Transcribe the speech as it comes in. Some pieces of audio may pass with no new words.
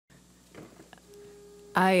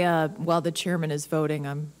While the chairman is voting,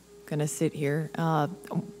 I'm going to sit here,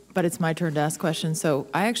 but it's my turn to ask questions. So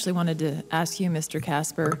I actually wanted to ask you, Mr.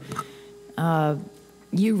 Casper,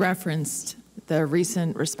 you referenced the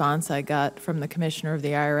recent response I got from the commissioner of the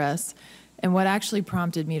IRS, and what actually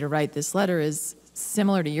prompted me to write this letter is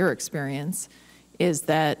similar to your experience, is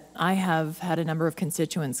that I have had a number of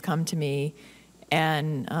constituents come to me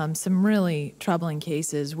and some really troubling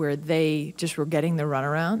cases where they just were getting the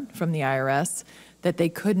runaround from the IRS, that they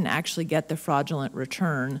couldn't actually get the fraudulent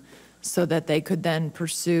return so that they could then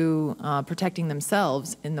pursue protecting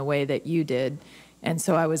themselves in the way that you did. And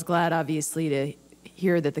so I was glad, obviously, to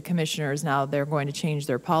hear that the commissioners now they're going to change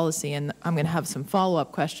their policy, and I'm going to have some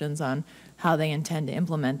follow-up questions on how they intend to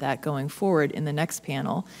implement that going forward in the next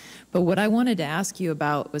panel. But what I wanted to ask you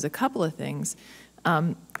about was a couple of things.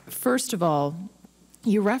 First of all,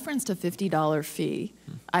 you referenced a $50 fee.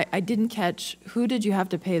 I didn't catch, who did you have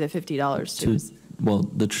to pay the $50 to? Well,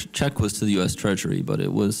 the check was to the U.S. Treasury, but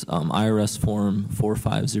it was IRS Form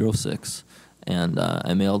 4506, and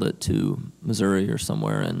I mailed it to Missouri or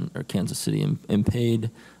somewhere or Kansas City and paid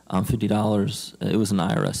 $50. It was an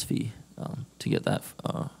IRS fee to get that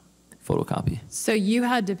photocopy. So you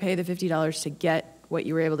had to pay the $50 to get what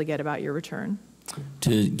you were able to get about your return?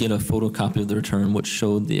 To get a photocopy of the return, which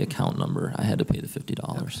showed the account number, I had to pay the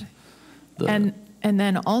 $50. Okay. And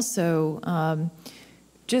then also,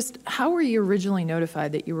 just how were you originally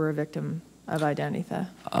notified that you were a victim of identity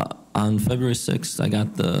theft? On February 6th, I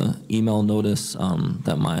got the email notice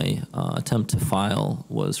that my attempt to file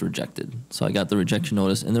was rejected. So I got the rejection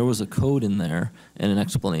notice, and there was a code in there and an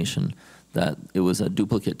explanation that it was a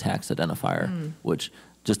duplicate tax identifier, which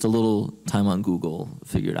just a little time on Google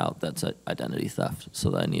figured out that's identity theft,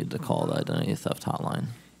 so that I needed to call the identity theft hotline.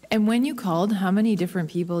 And when you called, how many different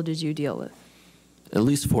people did you deal with? At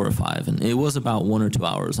least 4 or 5, and it was about 1 or 2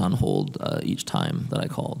 hours on hold each time that I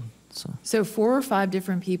called. So 4 or 5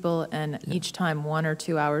 different people, and yeah. Each time 1 or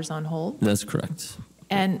 2 hours on hold? That's correct.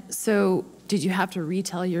 And so did you have to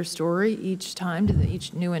retell your story each time to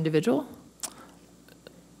each new individual?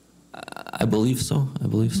 I believe so. I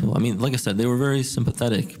believe so. I mean, like I said, they were very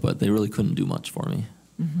sympathetic, but they really couldn't do much for me.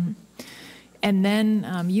 Mm-hmm. And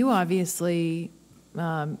then you obviously,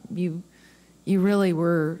 you really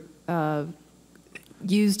were,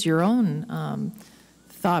 used your own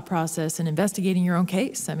thought process in investigating your own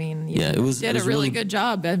case. I mean, you did a really good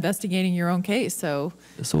job investigating your own case. So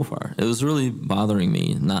far, it was really bothering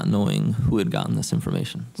me not knowing who had gotten this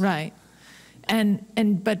information. Right.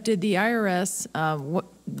 But did the IRS,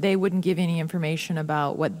 they wouldn't give any information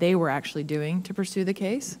about what they were actually doing to pursue the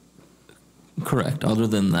case? Correct. Other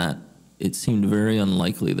than that, it seemed very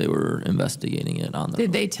unlikely they were investigating it on their own.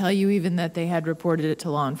 Did they tell you even that they had reported it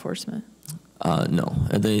to law enforcement? No,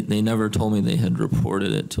 they never told me they had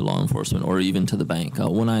reported it to law enforcement or even to the bank.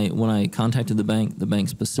 When I contacted the bank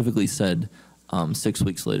specifically said 6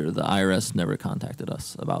 weeks later the IRS never contacted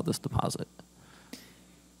us about this deposit.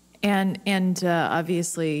 And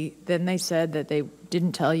obviously, then they said that they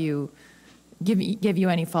didn't tell you, give you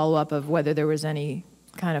any follow-up of whether there was any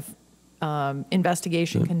kind of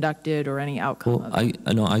investigation conducted or any outcome of it.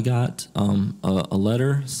 I know I got a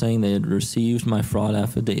letter saying they had received my fraud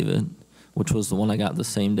affidavit, which was the one I got the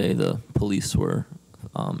same day the police were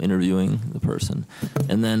interviewing the person.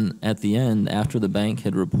 And then at the end, after the bank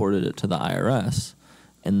had reported it to the IRS,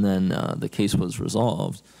 and then the case was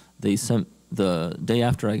resolved, they sent, the day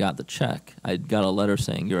after I got the check, I got a letter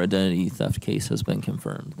saying your identity theft case has been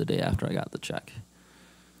confirmed, the day after I got the check.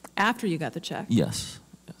 After you got the check? Yes.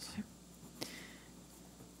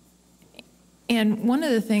 And one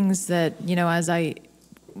of the things that, as I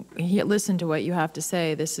listen to what you have to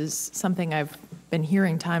say, this is something I've been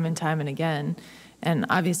hearing time and time and again. And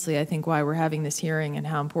obviously, I think why we're having this hearing and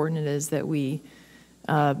how important it is that we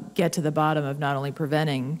get to the bottom of not only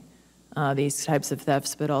preventing these types of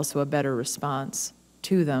thefts, but also a better response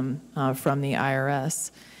to them from the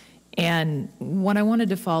IRS. And what I wanted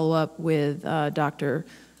to follow up with Dr.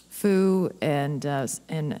 Fu and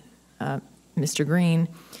Mr. Green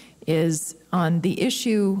is on the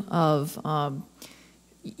issue of,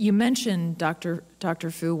 you mentioned, Dr.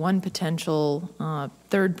 Fu, one potential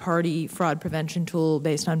third-party fraud prevention tool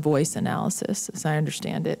based on voice analysis, as I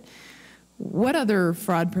understand it. What other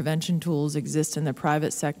fraud prevention tools exist in the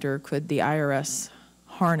private sector could the IRS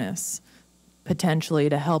harness potentially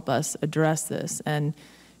to help us address this? And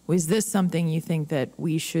was this something you think that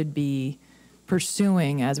we should be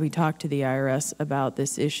pursuing as we talk to the IRS about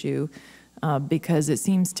this issue? Because it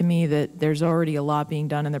seems to me that there's already a lot being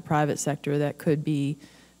done in the private sector that could be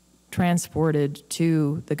transported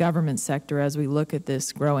to the government sector as we look at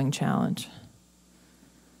this growing challenge.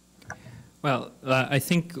 Well, I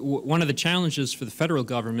think one of the challenges for the federal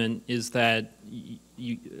government is that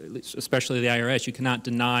especially the IRS, you cannot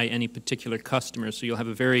deny any particular customer. So you'll have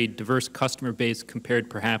a very diverse customer base compared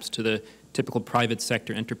perhaps to the typical private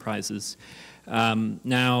sector enterprises.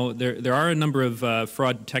 Now, there are a number of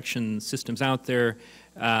fraud detection systems out there.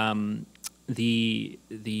 I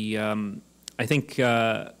think,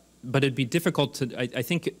 but it'd be difficult to, I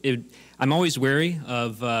think I'm always wary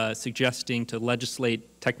of suggesting to legislate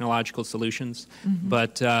technological solutions,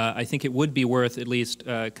 but I think it would be worth at least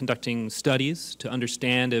conducting studies to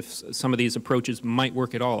understand if some of these approaches might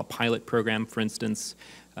work at all. A pilot program, for instance.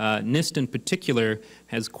 NIST in particular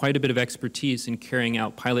has quite a bit of expertise in carrying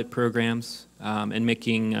out pilot programs and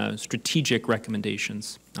making strategic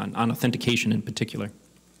recommendations on authentication in particular.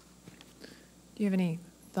 Do you have any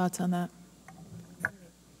thoughts on that?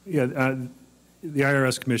 Yeah, the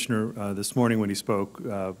IRS commissioner this morning when he spoke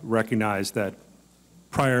recognized that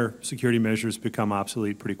prior security measures become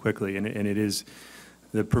obsolete pretty quickly, and it is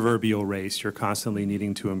the proverbial race. You're constantly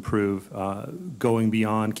needing to improve, going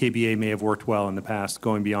beyond. KBA may have worked well in the past,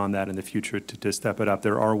 going beyond that in the future to step it up.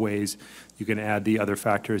 There are ways you can add the other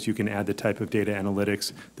factors. You can add the type of data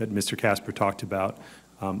analytics that Mr. Casper talked about.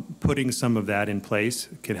 Putting some of that in place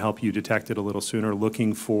can help you detect it a little sooner,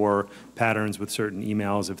 looking for patterns with certain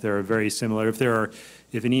emails if they're very similar.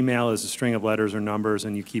 If an email is a string of letters or numbers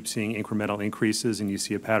and you keep seeing incremental increases and you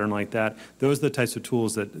see a pattern like that, those are the types of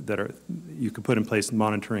tools that you could put in place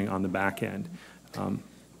monitoring on the back end.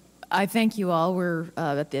 I thank you all. We're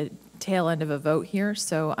at the tail end of a vote here,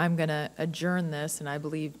 so I'm going to adjourn this, and I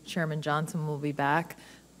believe Chairman Johnson will be back,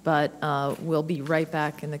 but we'll be right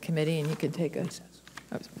back in the committee, and you can take a...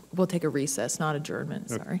 We'll take a recess, not adjournment,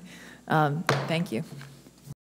 sorry. Thank you.